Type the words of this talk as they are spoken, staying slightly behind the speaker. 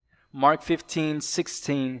Mark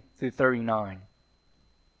 15:16 through 39.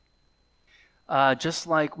 Just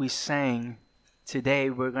like we sang, today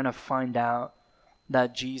we're going to find out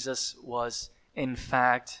that Jesus was, in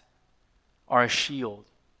fact, our shield.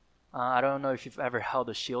 I don't know if you've ever held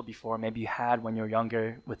a shield before. Maybe you had when you were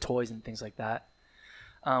younger with toys and things like that.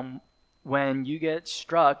 When you get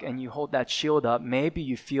struck and you hold that shield up, maybe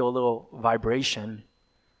you feel a little vibration,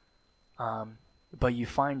 but you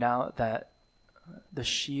find out that the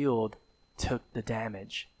shield took the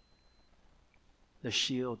damage. The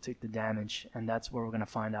shield took the damage, and that's what we're going to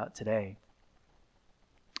find out today.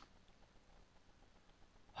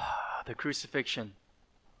 The crucifixion.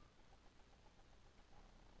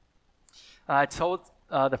 I told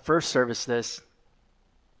the first service this,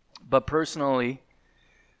 but personally,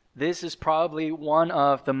 this is probably one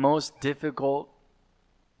of the most difficult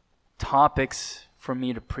topics for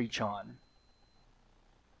me to preach on.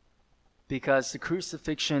 Because the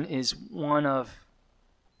crucifixion is one of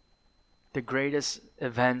the greatest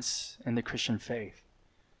events in the Christian faith.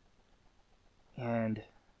 And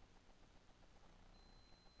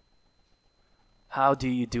how do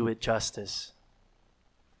you do it justice?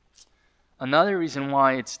 Another reason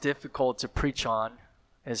why it's difficult to preach on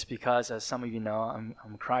is because, as some of you know, I'm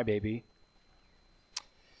a crybaby.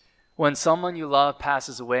 When someone you love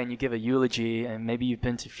passes away and you give a eulogy, and maybe you've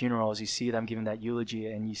been to funerals, you see them giving that eulogy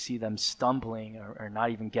and you see them stumbling or not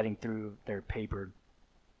even getting through their paper.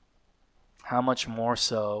 How much more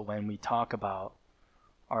so when we talk about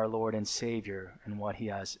our Lord and Savior and what He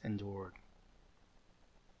has endured.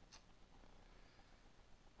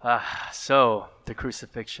 So, the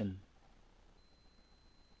crucifixion.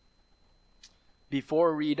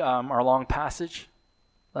 Before we read our long passage,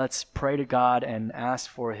 let's pray to God and ask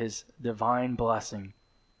for His divine blessing.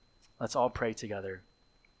 Let's all pray together.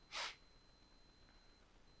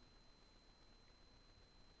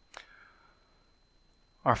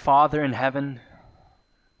 Our Father in heaven,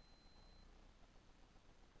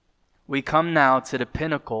 we come now to the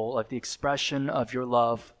pinnacle of the expression of your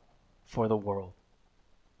love for the world.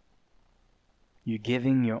 You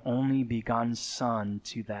giving your only begotten Son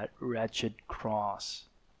to that wretched cross.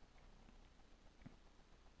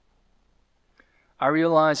 I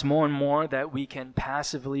realize more and more that we can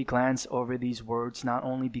passively glance over these words not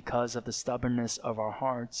only because of the stubbornness of our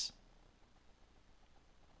hearts,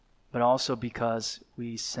 but also because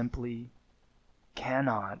we simply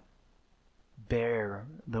cannot bear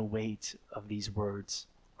the weight of these words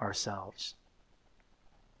ourselves.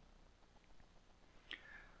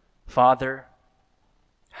 Father,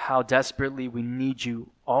 how desperately we need you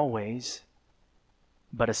always,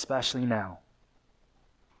 but especially now.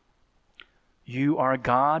 You are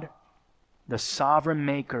God, the sovereign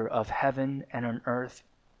maker of heaven and on earth,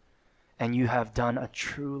 and you have done a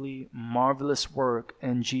truly marvelous work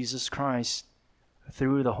in Jesus Christ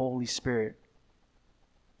through the Holy Spirit.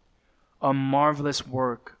 A marvelous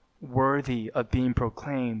work worthy of being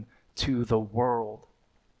proclaimed to the world.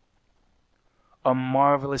 A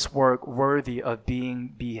marvelous work worthy of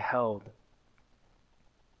being beheld.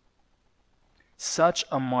 Such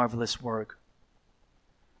a marvelous work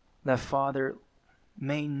that, Father,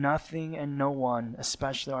 may nothing and no one,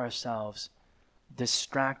 especially ourselves,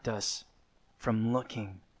 distract us from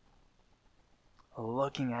looking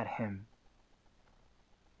at Him.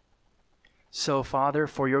 So, Father,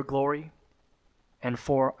 for your glory and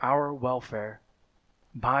for our welfare,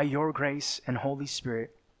 by your grace and Holy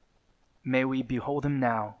Spirit, may we behold Him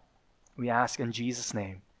now. We ask in Jesus'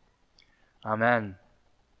 name. Amen.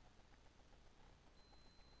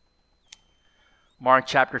 Mark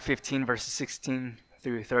chapter 15, verses 16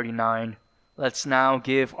 through 39. Let's now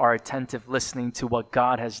give our attentive listening to what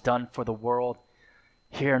God has done for the world.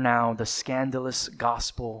 Hear now the scandalous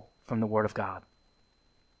gospel from the Word of God.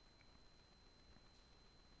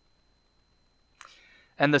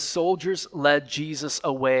 And the soldiers led Jesus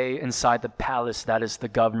away inside the palace, that is the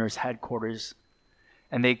governor's headquarters.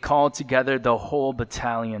 And they called together the whole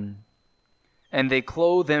battalion. And they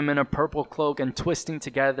clothed him in a purple cloak, and twisting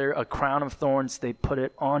together a crown of thorns, they put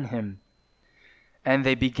it on him. And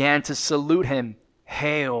they began to salute him,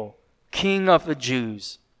 "Hail, King of the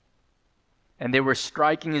Jews!" And they were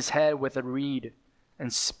striking his head with a reed,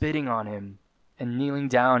 and spitting on him, and kneeling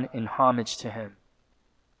down in homage to him.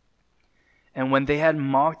 And when they had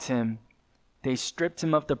mocked him, they stripped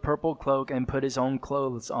him of the purple cloak and put his own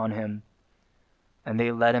clothes on him. And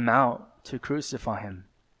they led him out to crucify him.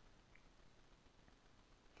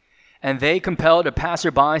 And they compelled a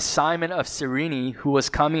passerby, Simon of Cyrene, who was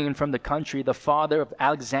coming in from the country, the father of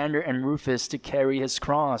Alexander and Rufus, to carry his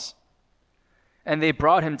cross. And they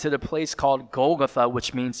brought him to the place called Golgotha,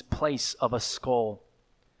 which means place of a skull.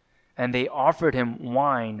 And they offered him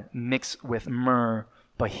wine mixed with myrrh,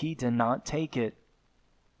 but he did not take it.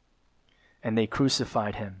 And they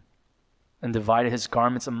crucified him and divided his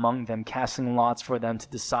garments among them, casting lots for them to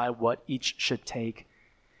decide what each should take.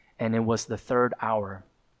 And it was the 3rd hour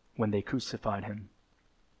when they crucified him.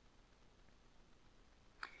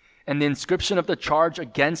 And the inscription of the charge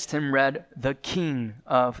against him read, "The King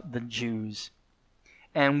of the Jews."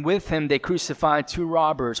 And with him they crucified 2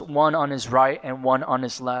 robbers, one on his right and one on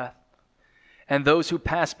his left. And those who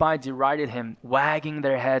passed by derided him, wagging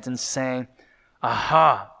their heads and saying,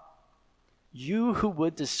 "Aha! You who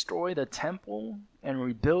would destroy the temple and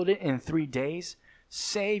rebuild it in 3 days,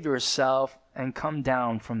 save yourself and come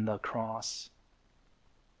down from the cross."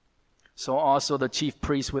 So also the chief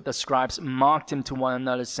priests with the scribes mocked him to one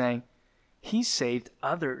another, saying, "He saved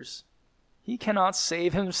others. He cannot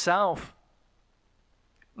save himself.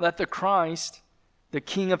 Let the Christ, the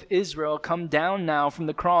King of Israel, come down now from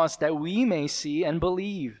the cross, that we may see and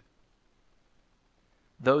believe."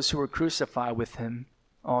 Those who were crucified with him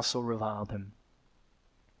also reviled him.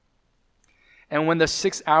 And when the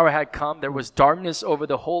 6th hour had come, there was darkness over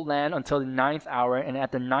the whole land until the 9th hour. And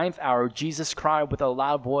at the 9th hour, Jesus cried with a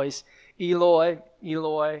loud voice, "Eloi,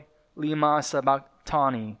 Eloi, lema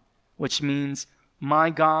sabachthani," which means, my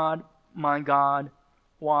God,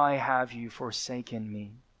 why have you forsaken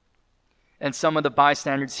me?" And some of the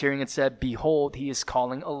bystanders hearing it said, "Behold, he is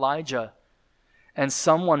calling Elijah." And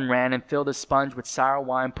someone ran and filled a sponge with sour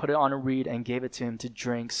wine, put it on a reed, and gave it to him to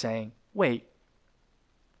drink, saying, "Wait,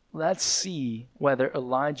 let's see whether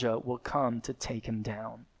Elijah will come to take him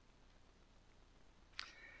down."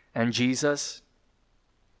 And Jesus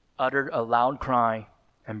uttered a loud cry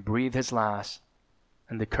and breathed his last,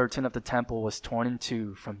 and the curtain of the temple was torn in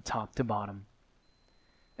two from top to bottom.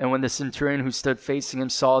 And when the centurion who stood facing him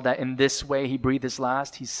saw that in this way he breathed his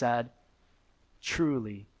last, he said,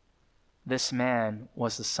 "Truly, this man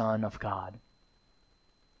was the Son of God."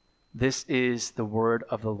 This is the word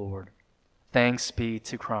of the Lord. Thanks be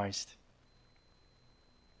to Christ.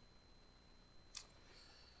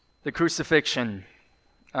 The crucifixion.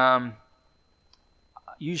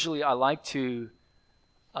 Usually I like to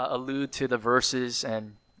allude to the verses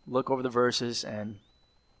and look over the verses and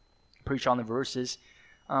preach on the verses.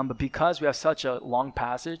 But because we have such a long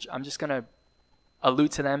passage, I'm just going to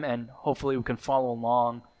allude to them and hopefully we can follow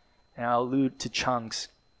along, and I'll allude to chunks.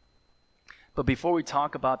 But before we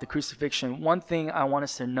talk about the crucifixion, one thing I want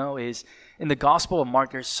us to know is in the Gospel of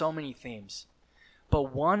Mark, there's so many themes.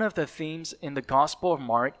 But one of the themes in the Gospel of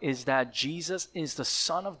Mark is that Jesus is the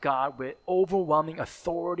Son of God with overwhelming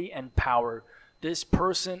authority and power. This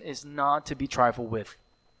person is not to be trifled with.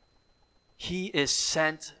 He is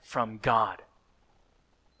sent from God.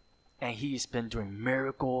 And he's been doing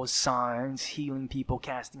miracles, signs, healing people,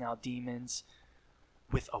 casting out demons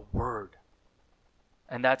with a word.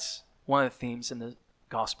 And that's one of the themes in the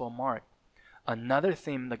Gospel of Mark. Another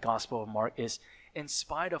theme in the Gospel of Mark is, in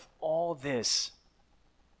spite of all this,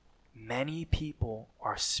 many people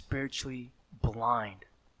are spiritually blind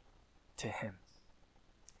to him.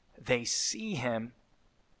 They see him,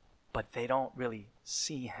 but they don't really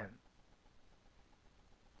see him.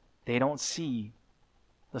 They don't see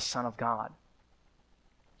the Son of God.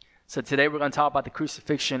 So today we're going to talk about the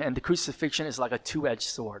crucifixion, and the crucifixion is like a two-edged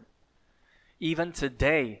sword. Even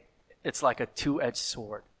today, it's like a two-edged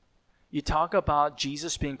sword. You talk about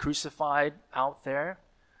Jesus being crucified out there,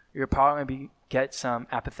 you're probably going to get some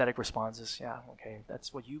apathetic responses. Yeah, okay,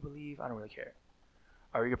 that's what you believe. I don't really care.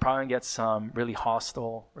 Or you're probably going to get some really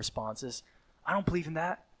hostile responses. I don't believe in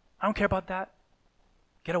that. I don't care about that.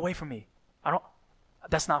 Get away from me.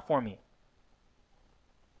 That's not for me.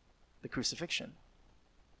 The crucifixion.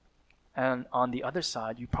 And on the other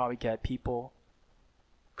side, you probably get people,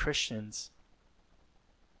 Christians,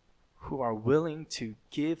 who are willing to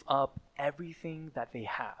give up everything that they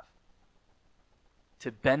have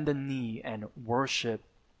to bend the knee and worship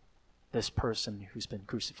this person who's been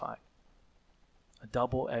crucified. A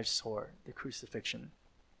double-edged sword, the crucifixion.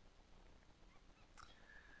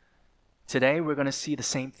 Today we're going to see the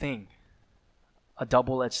same thing, a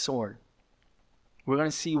double-edged sword. We're going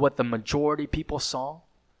to see what the majority people saw.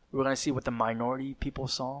 We're going to see what the minority people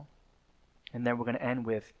saw. And then we're going to end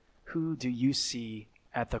with, who do you see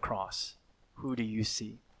at the cross? Who do you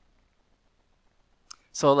see?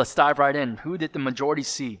 So let's dive right in. Who did the majority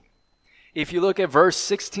see? If you look at verse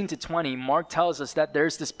 16 to 20, Mark tells us that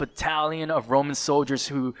there's this battalion of Roman soldiers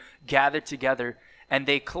who gathered together, and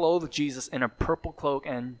they clothed Jesus in a purple cloak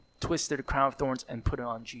and twisted a crown of thorns and put it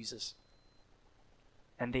on Jesus.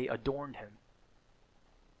 And they adorned him.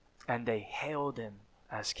 And they hailed him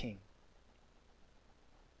as king.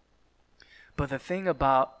 But the thing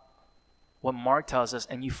about what Mark tells us,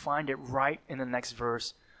 and you find it right in the next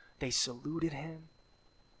verse, they saluted him.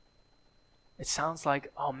 It sounds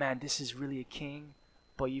like, oh man, this is really a king.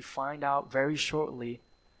 But you find out very shortly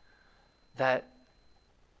that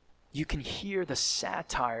you can hear the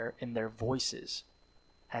satire in their voices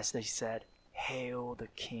as they said, "Hail the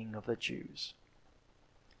King of the Jews."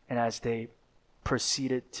 And as they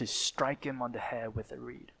proceeded to strike him on the head with a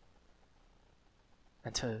reed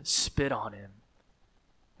and to spit on him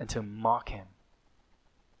and to mock him.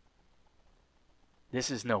 This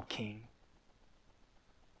is no king.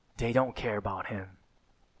 They don't care about him.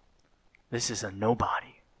 This is a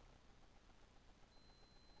nobody.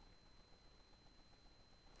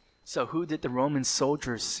 So who did the Roman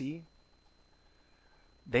soldiers see?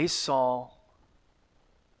 They saw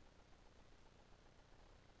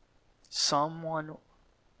someone,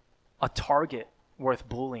 a target worth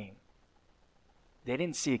bullying. They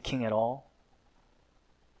didn't see a king at all.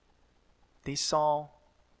 They saw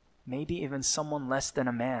maybe even someone less than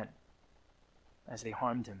a man as they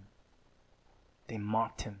harmed him. They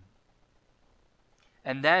mocked him.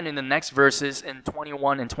 And then in the next verses, in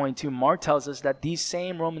 21 and 22, Mark tells us that these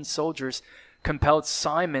same Roman soldiers compelled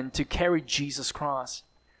Simon to carry Jesus' cross.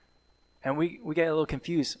 And we get a little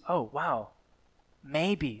confused. Oh, wow.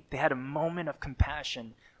 Maybe they had a moment of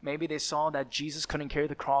compassion. Maybe they saw that Jesus couldn't carry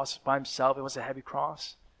the cross by himself. It was a heavy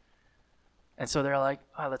cross. And so they're like,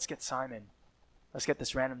 oh, let's get Simon. Let's get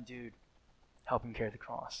this random dude. Help him carry the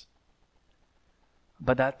cross.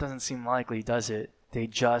 But that doesn't seem likely, does it? They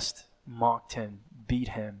just mocked him, beat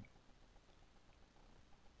him.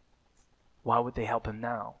 Why would they help him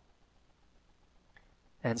now?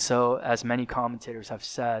 And so, as many commentators have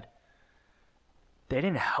said, they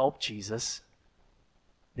didn't help Jesus.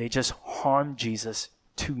 They just harmed Jesus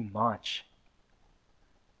too much.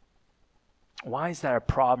 Why is that a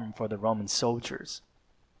problem for the Roman soldiers?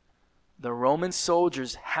 The Roman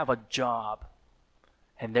soldiers have a job,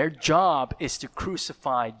 and their job is to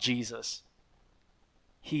crucify Jesus.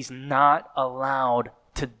 He's not allowed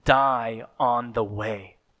to die on the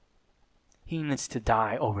way. He needs to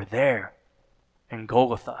die over there in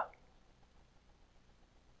Golgotha.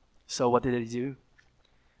 So what did they do?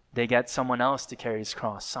 They get someone else to carry his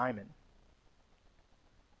cross, Simon.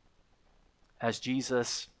 As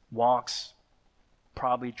Jesus walks,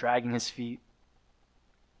 probably dragging his feet,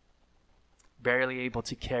 barely able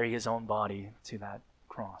to carry his own body to that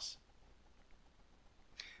cross.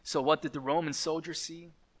 So what did the Roman soldiers see?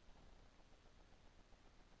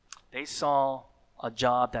 They saw a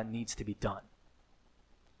job that needs to be done.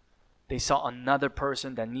 They saw another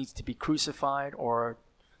person that needs to be crucified or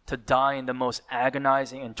to die in the most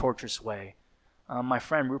agonizing and torturous way. My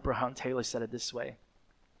friend Rupert Hunt Taylor said it this way.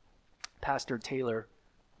 Pastor Taylor,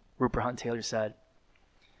 Rupert Hunt Taylor said,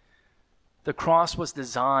 the cross was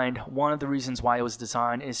designed, one of the reasons why it was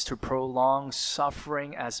designed is to prolong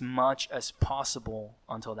suffering as much as possible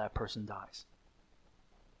until that person dies.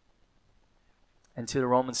 And to the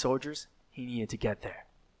Roman soldiers, he needed to get there.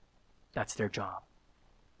 That's their job.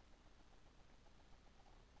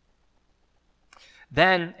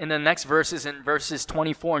 Then, in the next verses, in verses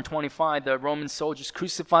 24 and 25, the Roman soldiers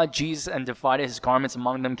crucified Jesus and divided his garments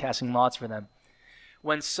among them, casting lots for them.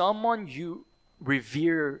 When someone you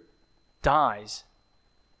revere dies,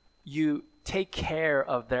 you take care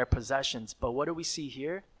of their possessions. But what do we see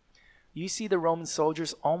here? You see the Roman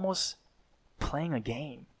soldiers almost playing a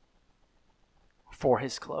game for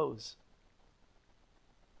his clothes.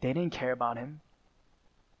 They didn't care about him.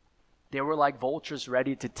 They were like vultures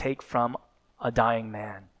ready to take from a dying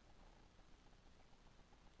man.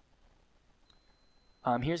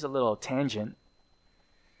 Here's a little tangent.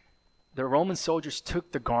 The Roman soldiers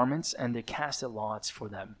took the garments and they casted lots for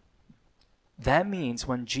them. That means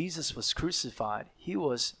when Jesus was crucified, he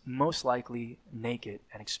was most likely naked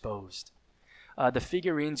and exposed. The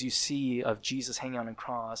figurines you see of Jesus hanging on a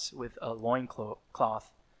cross with a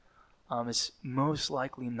loincloth is most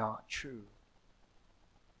likely not true.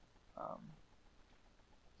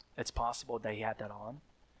 It's possible that he had that on,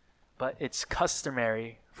 but it's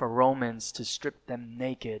customary for Romans to strip them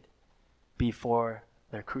naked before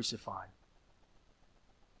they're crucified.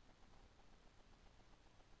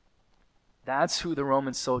 That's who the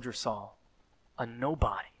Roman soldier saw. A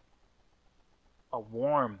nobody. A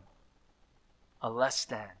worm. A less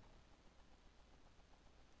than.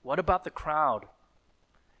 What about the crowd?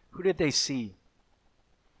 Who did they see?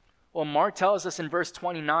 Well, Mark tells us in verse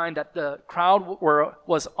 29 that the crowd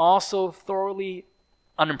was also thoroughly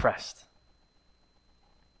unimpressed.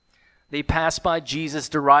 They passed by Jesus,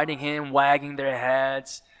 deriding him, wagging their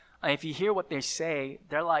heads. And if you hear what they say,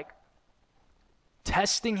 they're like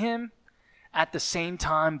testing him At the same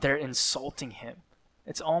time, they're insulting him.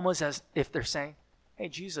 It's almost as if they're saying, hey,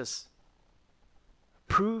 Jesus,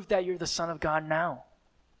 prove that you're the Son of God now.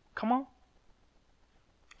 Come on.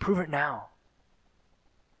 Prove it now.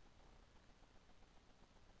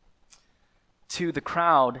 To the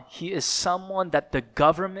crowd, he is someone that the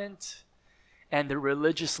government and the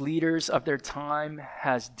religious leaders of their time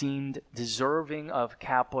has deemed deserving of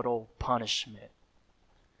capital punishment.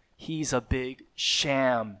 He's a big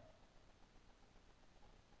sham.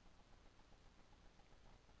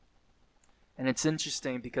 And it's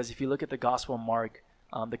interesting because if you look at the Gospel of Mark,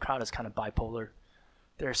 the crowd is kind of bipolar.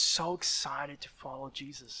 They're so excited to follow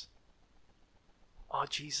Jesus. Oh,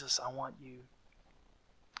 Jesus, I want you.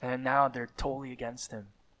 And now they're totally against him.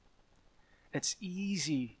 It's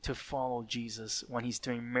easy to follow Jesus when he's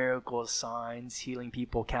doing miracle signs, healing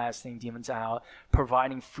people, casting demons out,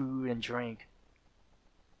 providing food and drink.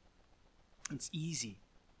 It's easy.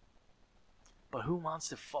 But who wants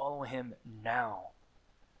to follow him now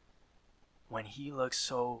when he looks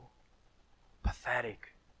so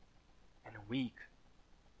pathetic and weak,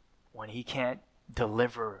 when he can't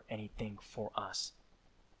deliver anything for us?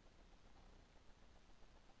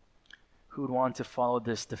 Who would want to follow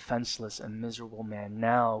this defenseless and miserable man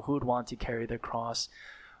now? Who would want to carry the cross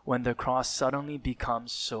when the cross suddenly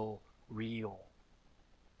becomes so real?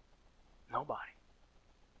 Nobody.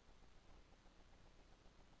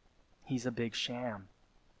 He's a big sham.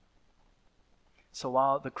 So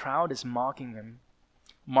while the crowd is mocking him,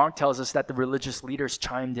 Mark tells us that the religious leaders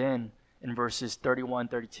chimed in verses 31,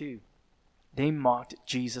 32. They mocked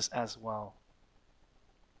Jesus as well.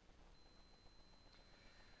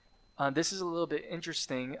 This is a little bit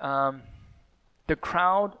interesting. The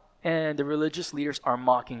crowd and the religious leaders are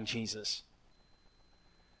mocking Jesus.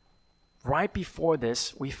 Right before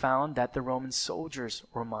this, we found that the Roman soldiers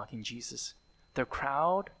were mocking Jesus. The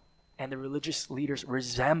crowd and the religious leaders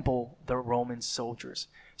resemble the Roman soldiers.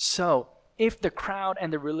 So, if the crowd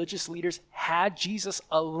and the religious leaders had Jesus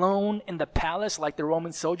alone in the palace like the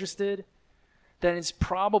Roman soldiers did, then it's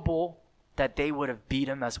probable that they would have beat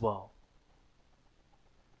him as well.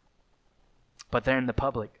 But they're in the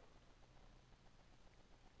public,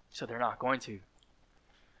 so they're not going to.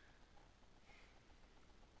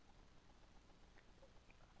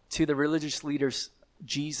 To the religious leaders,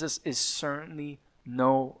 Jesus is certainly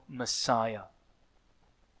no Messiah.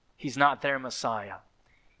 He's not their Messiah.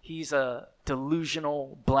 He's a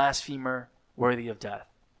delusional blasphemer worthy of death.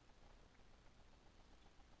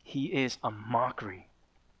 He is a mockery.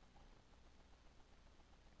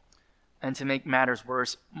 And to make matters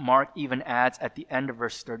worse, Mark even adds at the end of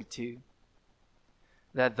verse 32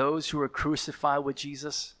 that those who were crucified with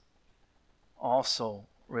Jesus also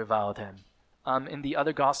reviled him. In the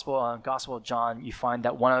other gospel, Gospel of John, you find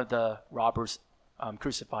that one of the robbers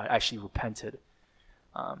crucified actually repented.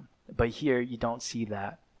 But here you don't see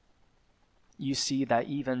that. You see that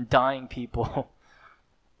even dying people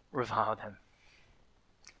reviled him.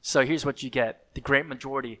 So here's what you get. The great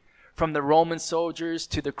majority, from the Roman soldiers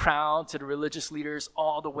to the crowd to the religious leaders,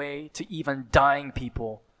 all the way to even dying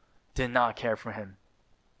people, did not care for him.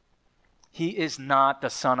 He is not the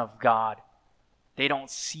Son of God. They don't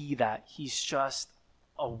see that. He's just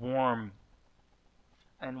a worm.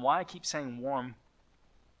 And why I keep saying worm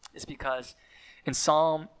is because in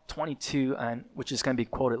Psalm 22, and which is going to be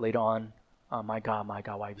quoted later on, my God, why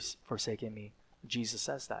have you forsaken me? Jesus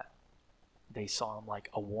says that. They saw him like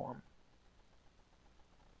a worm.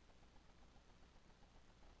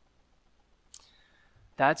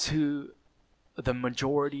 That's who the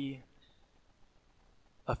majority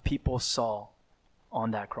of people saw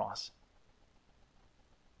on that cross.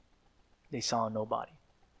 They saw nobody.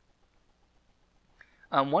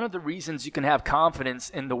 One of the reasons you can have confidence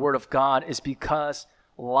in the Word of God is because,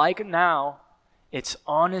 like now, it's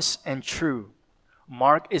honest and true.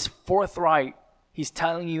 Mark is forthright. He's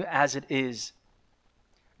telling you as it is.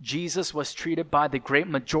 Jesus was treated by the great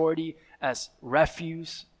majority as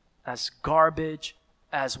refuse, as garbage,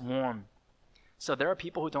 as worm. So there are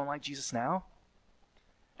people who don't like Jesus now.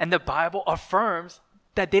 And the Bible affirms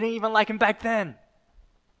that they didn't even like him back then.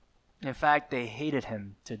 In fact, they hated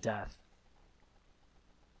him to death.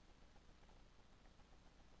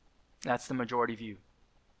 That's the majority view.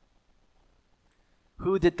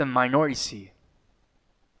 Who did the minority see?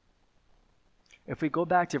 If we go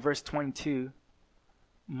back to verse 22,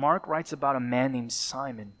 Mark writes about a man named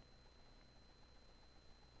Simon.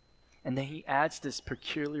 And then he adds this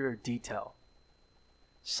peculiar detail.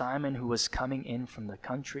 Simon, who was coming in from the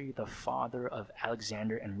country, the father of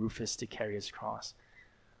Alexander and Rufus, to carry his cross.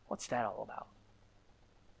 What's that all about?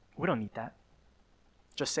 We don't need that.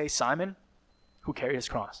 Just say Simon, who carried his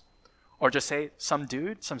cross. Or just say some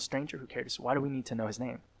dude, some stranger, who cares? Why do we need to know his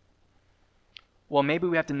name? Well, maybe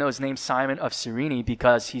we have to know his name, Simon of Cyrene,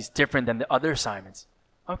 because he's different than the other Simons.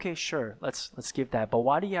 Okay, sure, let's give that. But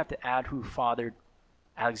why do you have to add who fathered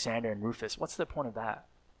Alexander and Rufus? What's the point of that?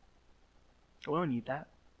 We don't need that.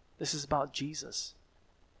 This is about Jesus.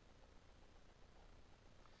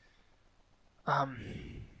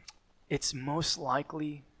 It's most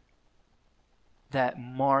likely that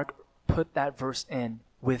Mark put that verse in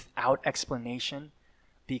without explanation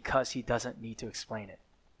because he doesn't need to explain it.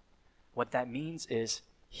 What that means is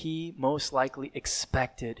he most likely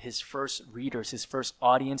expected his first readers, his first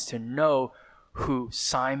audience, to know who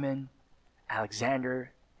Simon,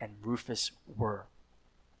 Alexander, and Rufus were.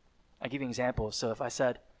 I'll give you an example. So if I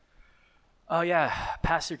said, oh yeah,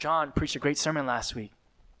 Pastor John preached a great sermon last week,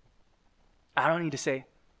 I don't need to say,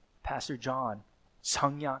 Pastor John,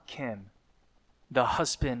 Sung-ya Kim, the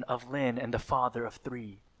husband of Lynn and the father of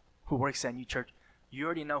 3, who works at New Church. You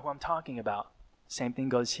already know who I'm talking about. Same thing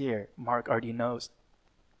goes here. Mark already knows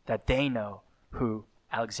that they know who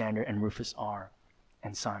Alexander and Rufus are,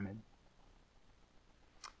 and Simon.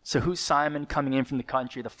 So who's Simon coming in from the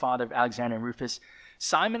country, the father of Alexander and Rufus?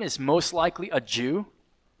 Simon is most likely a Jew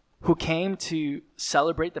who came to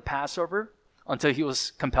celebrate the Passover until he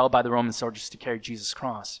was compelled by the Roman soldiers to carry Jesus'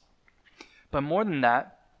 cross. But more than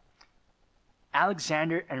that,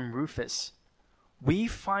 Alexander and Rufus, we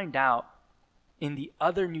find out in the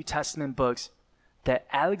other New Testament books that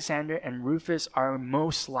Alexander and Rufus are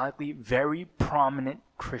most likely very prominent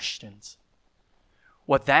Christians.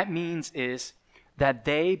 What that means is that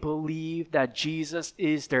they believe that Jesus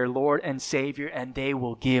is their Lord and Savior, and they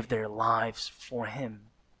will give their lives for him.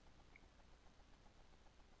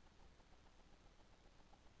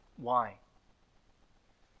 Why?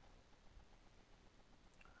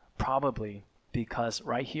 Probably because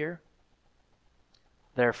right here,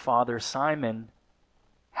 their father Simon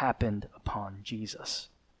happened upon Jesus.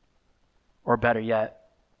 Or better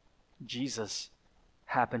yet, Jesus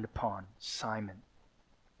happened upon Simon.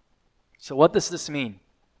 So what does this mean?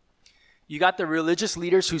 You got the religious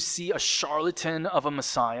leaders who see a charlatan of a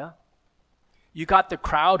Messiah. You got the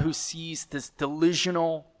crowd who sees this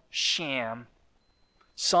delusional sham,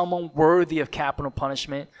 someone worthy of capital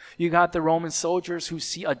punishment. You got the Roman soldiers who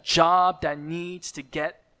see a job that needs to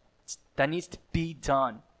be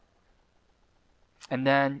done. And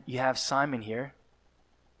then you have Simon here,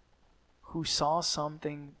 who saw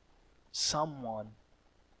someone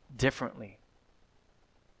differently.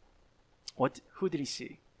 Who did he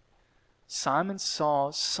see? Simon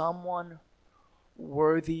saw someone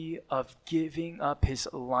worthy of giving up his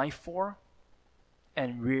life for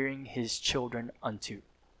and rearing his children unto.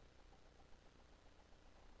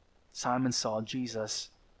 Simon saw Jesus,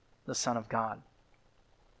 the Son of God.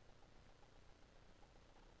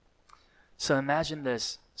 So imagine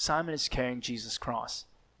this. Simon is carrying Jesus' cross.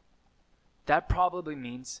 That probably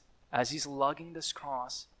means as he's lugging this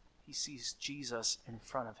cross, he sees Jesus in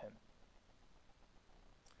front of him.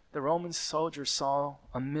 The Roman soldier saw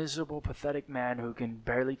a miserable, pathetic man who can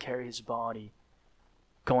barely carry his body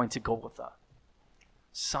going to Golgotha.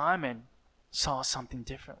 Simon saw something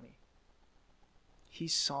differently. He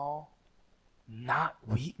saw not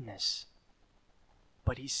weakness,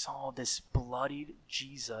 but he saw this bloodied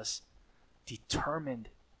Jesus determined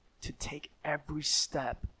to take every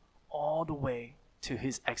step all the way to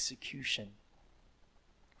his execution,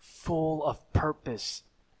 full of purpose,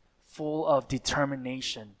 full of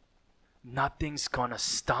determination. Nothing's gonna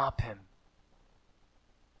stop him.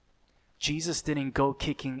 Jesus didn't go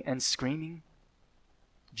kicking and screaming.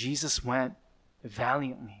 Jesus went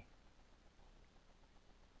valiantly.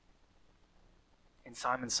 And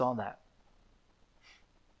Simon saw that.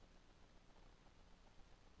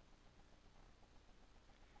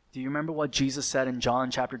 Do you remember what Jesus said in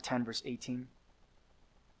John chapter 10, verse 18?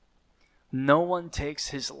 No one takes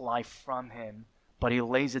his life from him, but he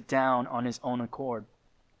lays it down on his own accord.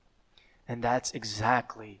 And that's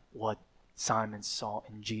exactly what Simon saw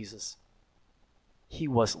in Jesus. He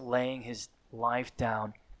was laying his life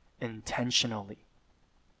down intentionally,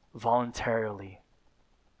 voluntarily,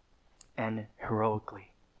 and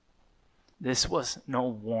heroically. This was no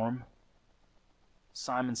worm.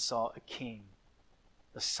 Simon saw a king,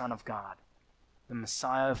 the Son of God, the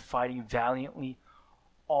Messiah fighting valiantly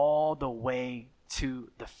all the way to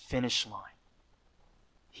the finish line.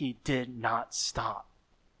 He did not stop.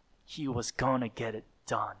 He was going to get it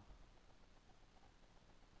done.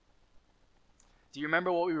 Do you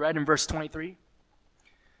remember what we read in verse 23?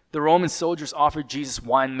 The Roman soldiers offered Jesus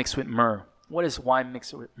wine mixed with myrrh. What is wine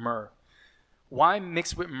mixed with myrrh? Wine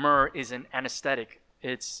mixed with myrrh is an anesthetic.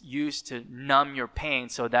 it's used to numb your pain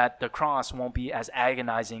so that the cross won't be as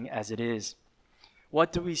agonizing as it is.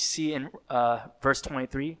 What do we see in verse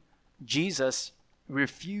 23? Jesus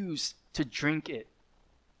refused to drink it.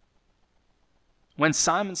 When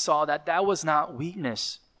Simon saw that, that was not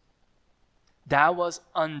weakness. That was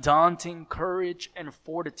undaunting courage and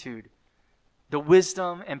fortitude, the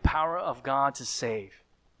wisdom and power of God to save.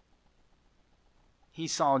 He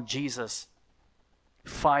saw Jesus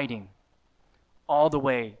fighting all the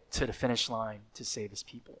way to the finish line to save his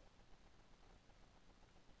people.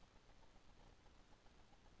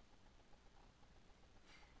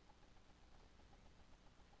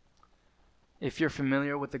 If you're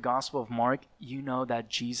familiar with the Gospel of Mark, you know that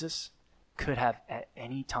Jesus could have at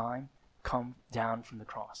any time come down from the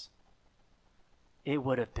cross. It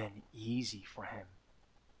would have been easy for him.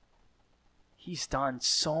 He's done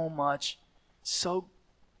so much, so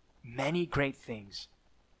many great things.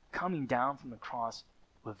 Coming down from the cross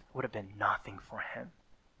would have been nothing for him.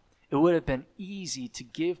 It would have been easy to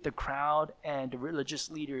give the crowd and the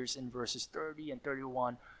religious leaders in verses 30 and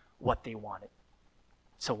 31 what they wanted.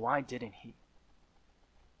 So why didn't he?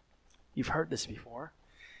 You've heard this before.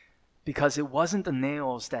 Because it wasn't the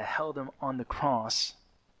nails that held him on the cross.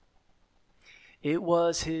 It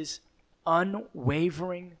was his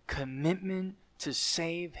unwavering commitment to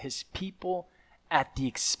save his people at the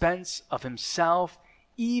expense of himself,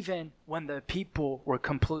 even when the people were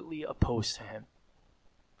completely opposed to him.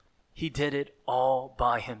 He did it all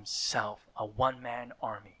by himself, a one-man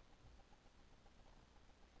army.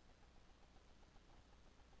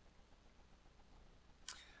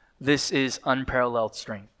 This is unparalleled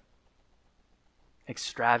strength,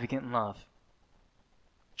 extravagant love,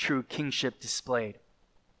 true kingship displayed,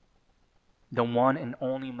 the one and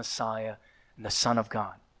only Messiah and the Son of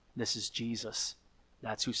God. This is Jesus.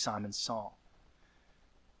 That's who Simon saw.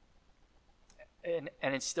 And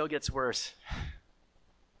it still gets worse.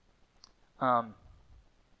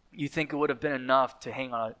 You think it would have been enough to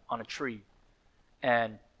hang on a tree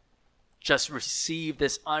and just receive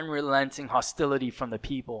this unrelenting hostility from the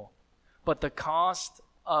people. But the cost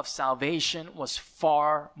of salvation was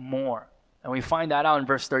far more. And we find that out in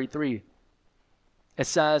verse 33. It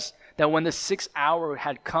says that when the 6th hour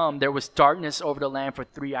had come, there was darkness over the land for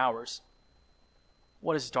 3 hours.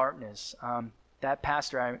 What is darkness? That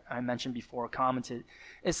pastor I mentioned before commented,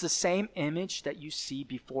 it's the same image that you see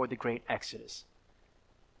before the great Exodus,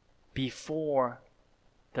 before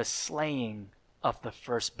the slaying of the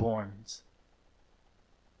firstborns.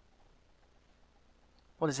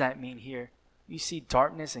 What does that mean here? You see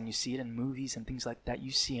darkness and you see it in movies and things like that. You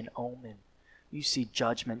see an omen. You see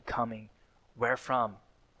judgment coming. Where from?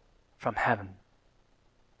 From heaven.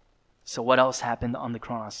 So what else happened on the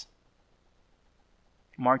cross?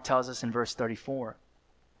 Mark tells us in verse 34.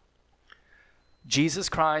 Jesus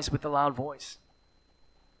cries with a loud voice,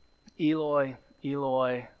 Eloi,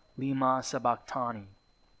 Eloi, lema sabachthani,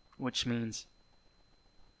 which means,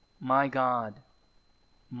 my God,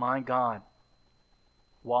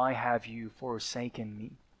 why have you forsaken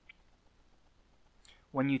me?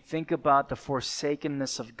 When you think about the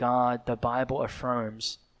forsakenness of God, the Bible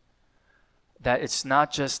affirms that it's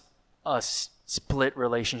not just a split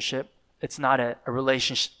relationship. It's not a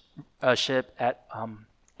relationship at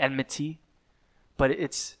enmity, but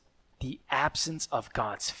it's the absence of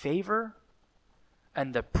God's favor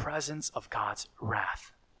and the presence of God's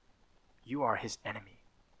wrath. You are his enemy.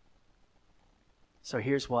 So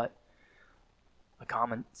here's what a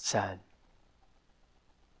comment said.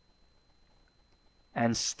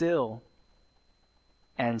 And still,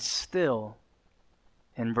 in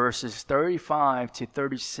verses 35 to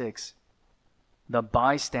 36, the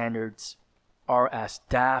bystanders are as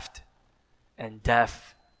daft and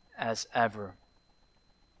deaf as ever.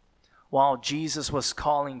 While Jesus was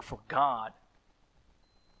calling for God,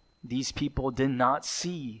 these people did not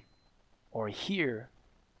see or hear,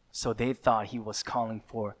 so they thought he was calling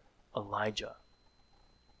for Elijah.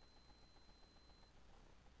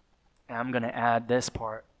 And I'm going to add this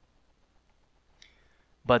part.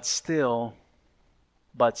 But still,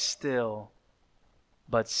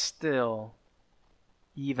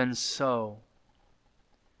 even so,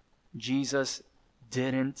 Jesus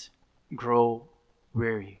didn't grow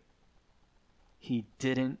weary. He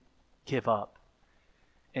didn't give up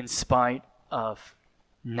in spite of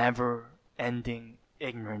never-ending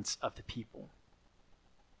ignorance of the people,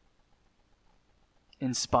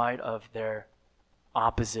 in spite of their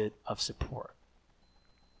opposite of support.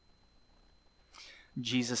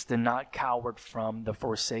 Jesus did not cower from the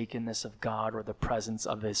forsakenness of God or the presence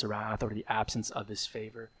of his wrath or the absence of his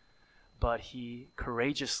favor, but he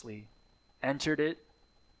courageously entered it,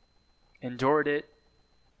 endured it,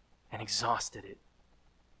 and exhausted it.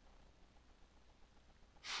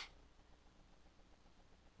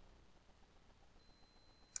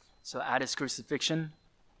 So at his crucifixion,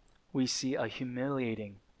 we see a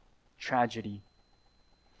humiliating tragedy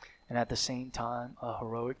and at the same time a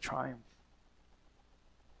heroic triumph.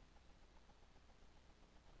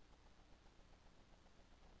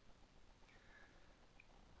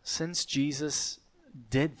 Since Jesus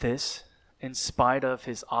did this in spite of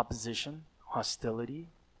his opposition, hostility,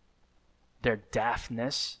 their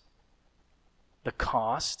daftness, the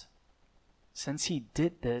cost, since he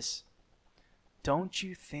did this, don't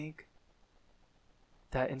you think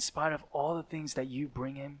that in spite of all the things that you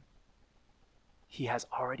bring him, he has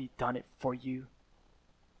already done it for you?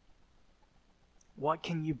 What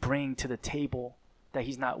can you bring to the table that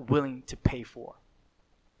he's not willing to pay for?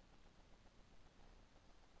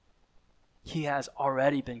 He has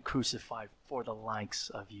already been crucified for the likes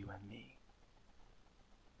of you and me.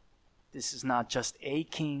 This is not just a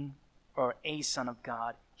king or a son of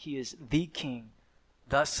God. He is the king,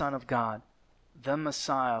 the Son of God, the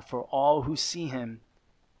Messiah for all who see him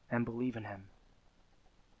and believe in him.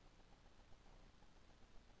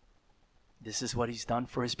 This is what he's done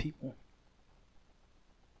for his people.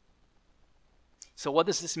 So what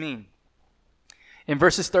does this mean? In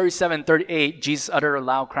verses 37 and 38, Jesus uttered a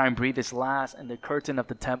loud cry and breathed his last, and the curtain of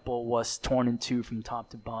the temple was torn in two from top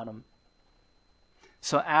to bottom.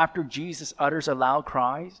 So after Jesus utters a loud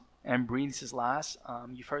cry and breathes his last,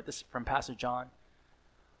 you've heard this from Pastor John,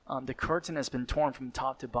 the curtain has been torn from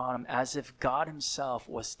top to bottom as if God himself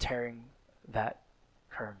was tearing that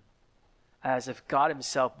curtain. As if God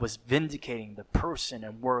himself was vindicating the person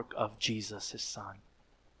and work of Jesus, his son.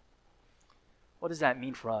 What does that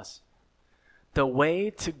mean for us? The way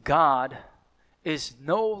to God is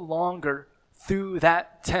no longer through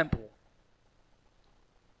that temple.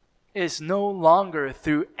 Is no longer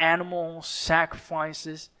through animal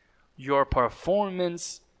sacrifices, your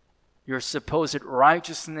performance, your supposed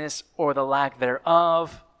righteousness or the lack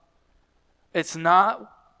thereof. It's not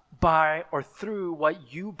by or through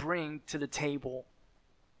what you bring to the table.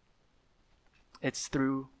 It's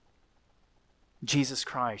through Jesus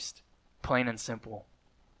Christ, plain and simple.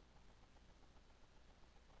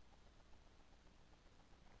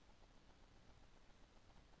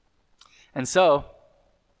 And so,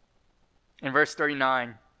 in verse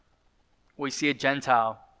 39, we see a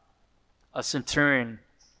Gentile, a centurion,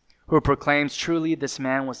 who proclaims, truly this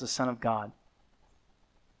man was the Son of God.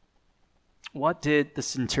 What did the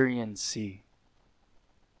centurion see?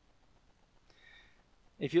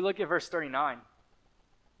 If you look at verse 39,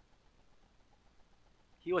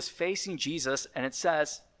 he was facing Jesus, and it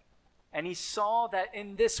says, and he saw that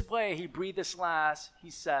in this way he breathed his last, he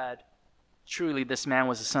said, truly this man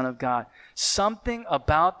was the Son of God. Something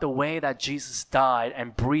about the way that Jesus died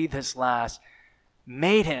and breathed his last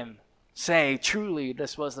made him say, truly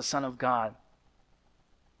this was the Son of God.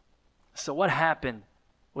 So what happened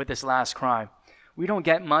with this last cry? We don't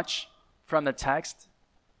get much from the text,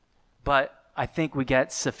 but I think we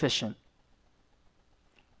get sufficient.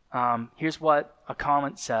 Here's what a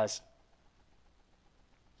comment says.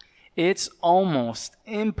 It's almost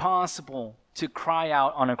impossible to cry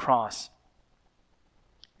out on a cross.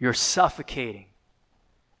 You're suffocating.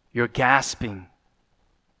 You're gasping.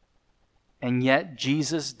 And yet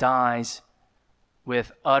Jesus dies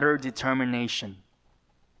with utter determination.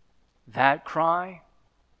 That cry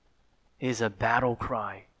is a battle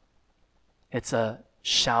cry. It's a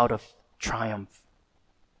shout of triumph.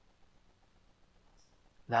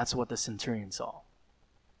 That's what the centurion saw.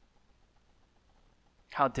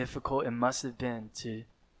 How difficult it must have been to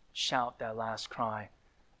shout that last cry.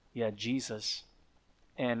 Yet Jesus,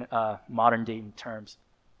 in modern day terms,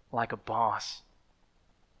 like a boss,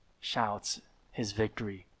 shouts his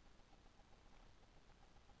victory.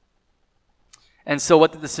 And so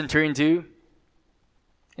what did the centurion do?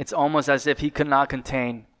 It's almost as if he could not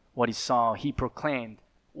contain what he saw. He proclaimed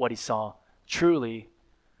what he saw. Truly,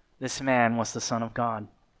 this man was the Son of God.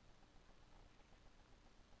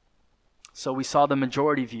 So we saw the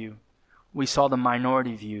majority view. We saw the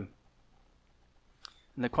minority view.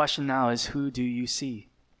 And the question now is, who do you see?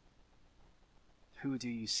 Who do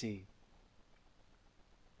you see?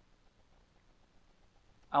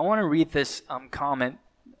 I want to read this comment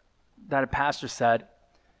that a pastor said.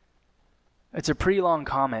 It's a pretty long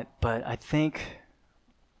comment, but I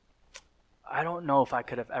don't know if I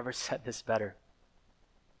could have ever said this better.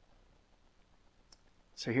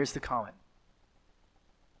 So here's the comment.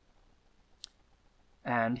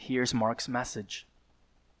 And here's Mark's message.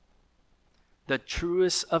 The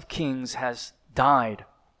truest of kings has died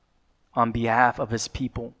on behalf of his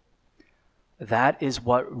people. That is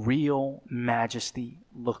what real majesty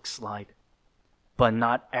looks like. But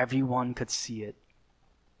not everyone could see it.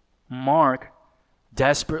 Mark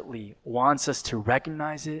desperately wants us to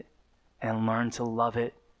recognize it and learn to love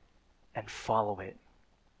it and follow it.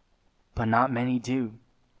 But not many do.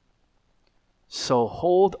 So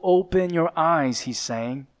hold open your eyes, he's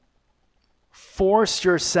saying. Force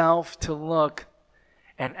yourself to look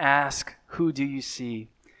and ask, who do you see?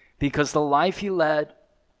 Because the life he led,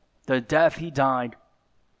 the death he died,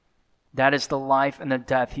 that is the life and the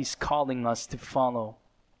death he's calling us to follow.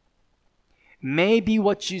 Maybe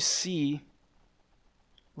what you see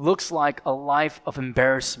looks like a life of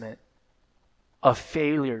embarrassment, of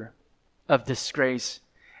failure, of disgrace.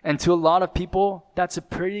 And to a lot of people, that's a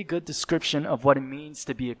pretty good description of what it means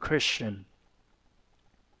to be a Christian.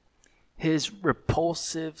 His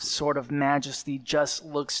repulsive sort of majesty just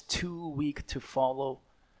looks too weak to follow.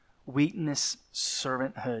 Weakness,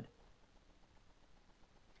 servanthood.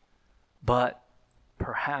 But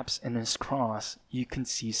perhaps in his cross, you can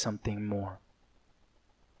see something more.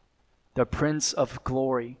 The Prince of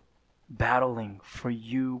Glory battling for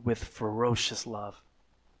you with ferocious love.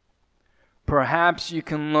 Perhaps you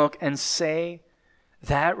can look and say,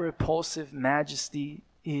 that repulsive majesty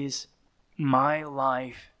is my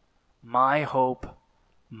life, my hope,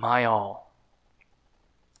 my all.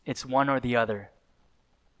 It's one or the other,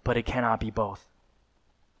 but it cannot be both.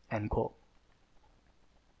 End quote.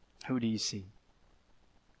 Who do you see?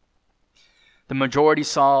 The majority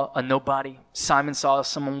saw a nobody. Simon saw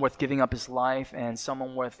someone worth giving up his life and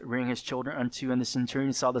someone worth rearing his children unto, and the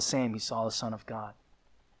centurion saw the same. He saw the Son of God.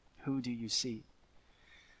 Who do you see?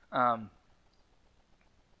 I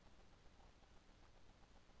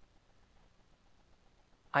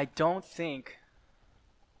don't think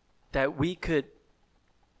that we could,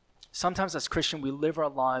 sometimes as Christians, we live our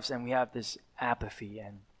lives and we have this apathy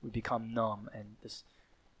and we become numb and this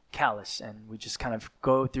callous, and we just kind of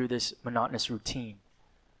go through this monotonous routine.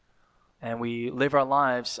 And we live our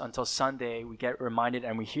lives until Sunday, we get reminded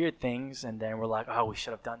and we hear things, and then we're like, oh, we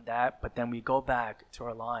should have done that. But then we go back to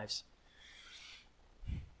our lives.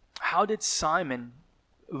 How did Simon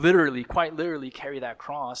quite literally carry that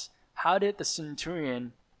cross? How did the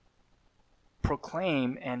centurion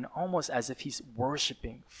proclaim and almost as if he's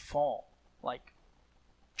worshiping fall? Like,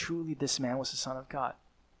 truly this man was the Son of God.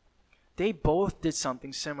 They both did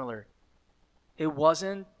something similar. It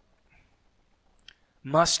wasn't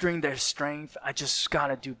mustering their strength, I just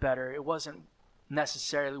gotta do better. It wasn't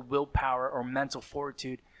necessarily willpower or mental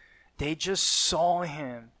fortitude. They just saw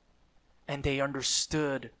him and they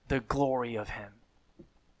understood the glory of him.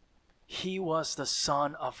 He was the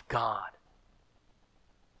Son of God.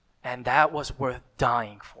 And that was worth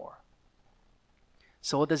dying for.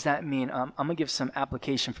 So what does that mean? I'm going to give some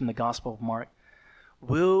application from the Gospel of Mark.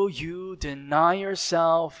 Will you deny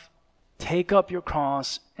yourself, take up your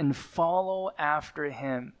cross, and follow after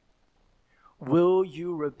him? Will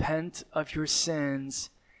you repent of your sins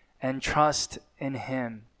and trust in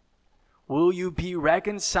him? Will you be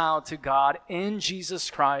reconciled to God in Jesus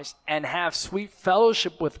Christ and have sweet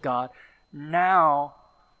fellowship with God now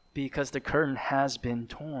because the curtain has been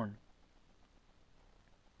torn?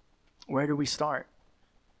 Where do we start?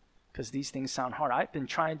 Because these things sound hard. I've been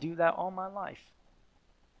trying to do that all my life.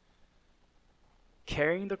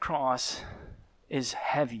 Carrying the cross is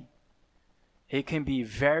heavy. It can be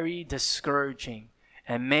very discouraging,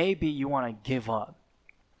 and maybe you want to give up.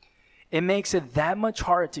 It makes it that much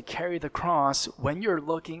harder to carry the cross when you're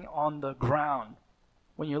looking on the ground,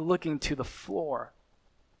 when you're looking to the floor.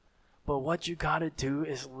 But what you got to do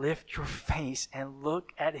is lift your face and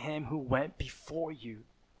look at him who went before you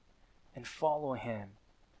and follow him.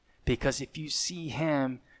 Because if you see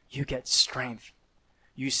him, you get strength.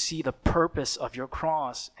 You see the purpose of your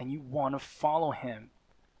cross and you want to follow him.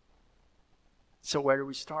 So where do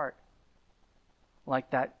we start?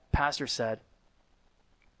 Like that pastor said,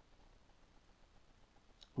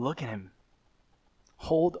 look at him.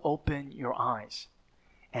 Hold open your eyes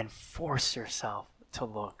and force yourself to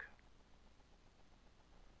look.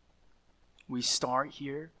 We start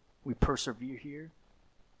here. We persevere here.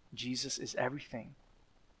 Jesus is everything.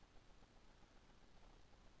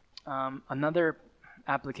 Another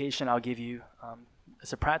application I'll give you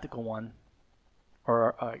is a practical one,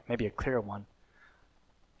 or maybe a clear one.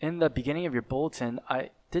 In the beginning of your bulletin, I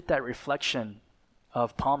did that reflection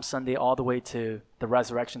of Palm Sunday all the way to the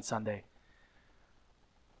Resurrection Sunday.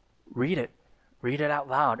 Read it. Read it out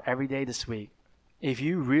loud every day this week. If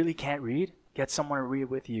you really can't read, get someone to read it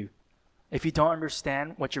with you. If you don't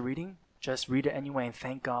understand what you're reading, just read it anyway and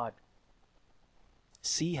thank God.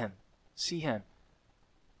 See him. See him.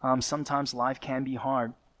 Sometimes life can be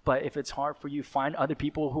hard, But if it's hard for you, find other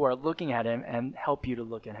people who are looking at him and help you to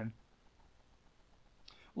look at him.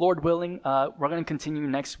 Lord willing, we're going to continue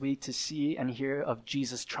next week to see and hear of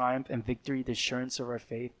Jesus' triumph and victory, the assurance of our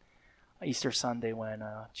faith, Easter Sunday when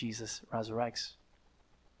Jesus resurrects.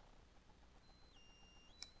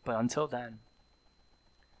 But until then,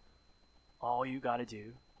 all you got to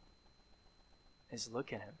do is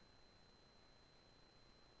look at him.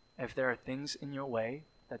 If there are things in your way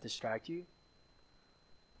that distract you,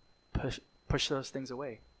 push those things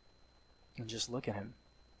away and just look at him.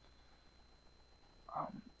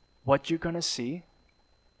 What you're going to see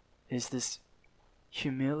is this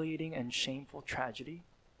humiliating and shameful tragedy.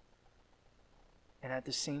 And at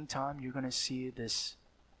the same time, you're going to see this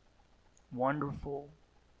wonderful,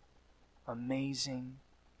 amazing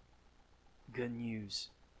good news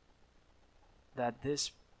that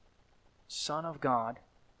this Son of God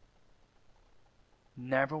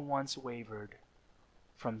never once wavered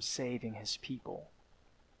from saving his people,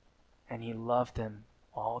 and he loved them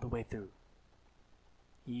all the way through.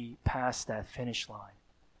 He passed that finish line.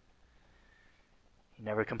 He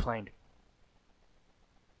never complained.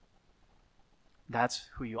 That's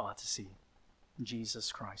who you ought to see,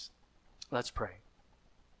 Jesus Christ. Let's pray.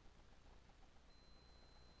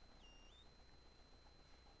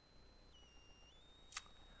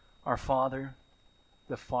 Our Father,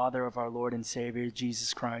 the Father of our Lord and Savior,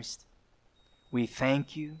 Jesus Christ, we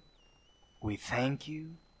thank you,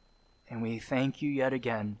 and we thank you yet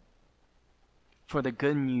again for the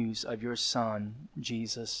good news of your Son,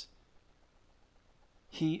 Jesus.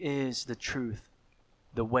 He is the truth,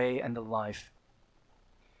 the way, and the life.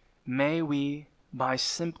 May we, by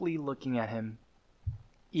simply looking at him,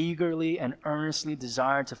 eagerly and earnestly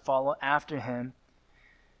desire to follow after him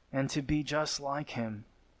and to be just like him.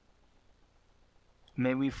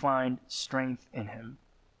 May we find strength in him.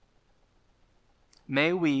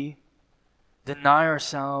 May we deny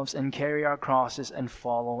ourselves and carry our crosses and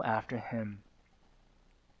follow after him.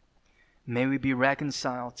 May we be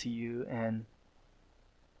reconciled to you and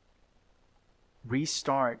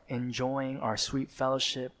restart enjoying our sweet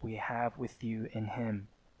fellowship we have with you in him.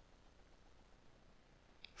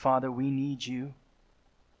 Father, we need you.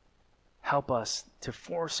 Help us to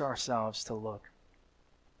force ourselves to look.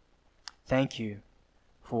 Thank you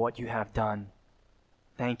for what you have done.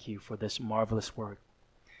 Thank you for this marvelous work.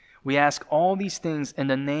 We ask all these things in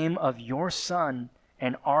the name of your Son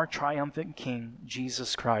and our triumphant King,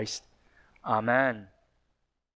 Jesus Christ. Amen.